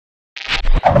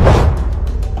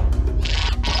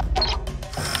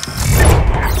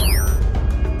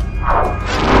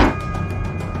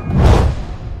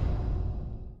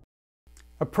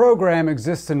program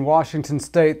exists in Washington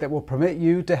State that will permit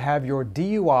you to have your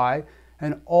DUI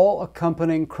and all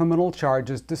accompanying criminal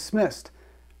charges dismissed,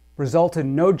 result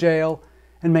in no jail,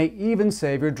 and may even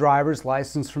save your driver's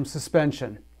license from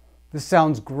suspension. This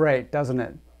sounds great, doesn't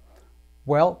it?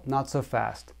 Well, not so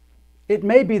fast. It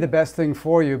may be the best thing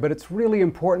for you, but it's really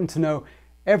important to know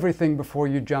everything before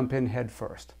you jump in head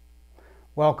first.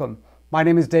 Welcome. My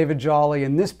name is David Jolly,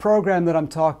 and this program that I'm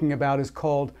talking about is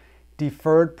called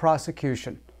Deferred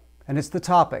Prosecution, and it's the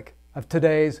topic of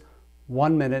today's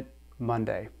 1 Minute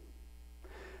Monday.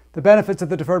 The benefits of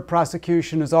the deferred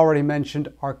prosecution, as already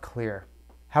mentioned, are clear.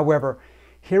 However,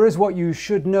 here is what you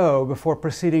should know before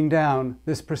proceeding down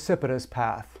this precipitous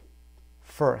path.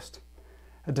 First,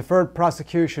 a deferred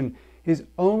prosecution is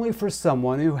only for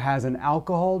someone who has an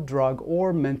alcohol, drug,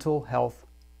 or mental health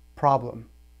problem.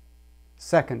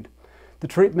 Second, the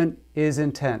treatment is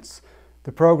intense.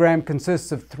 The program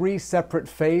consists of 3 separate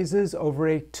phases over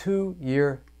a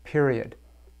 2-year period.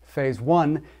 Phase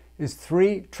 1 is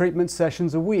 3 treatment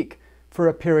sessions a week for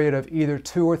a period of either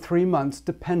 2 or 3 months,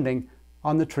 depending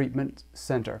on the treatment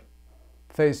center.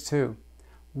 Phase 2,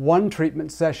 1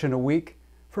 treatment session a week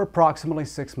for approximately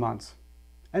 6 months.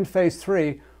 And Phase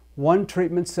 3, 1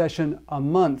 treatment session a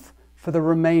month for the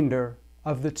remainder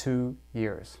of the 2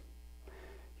 years.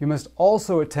 You must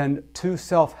also attend 2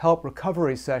 self-help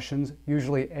recovery sessions,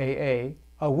 usually AA,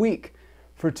 a week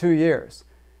for 2 years.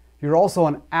 You're also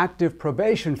on active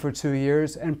probation for 2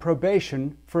 years and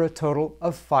probation for a total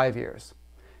of 5 years.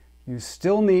 You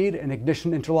still need an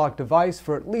ignition interlock device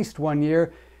for at least 1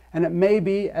 year, and it may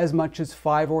be as much as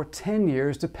 5 or 10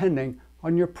 years depending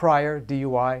on your prior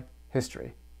DUI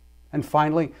history. And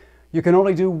finally, you can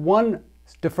only do 1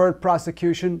 deferred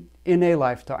prosecution in a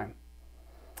lifetime.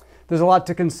 There's a lot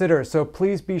to consider, so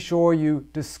please be sure you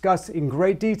discuss in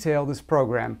great detail this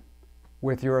program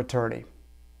with your attorney.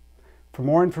 For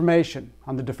more information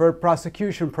on the Deferred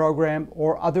Prosecution Program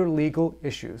or other legal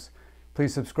issues,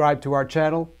 please subscribe to our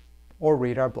channel or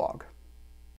read our blog.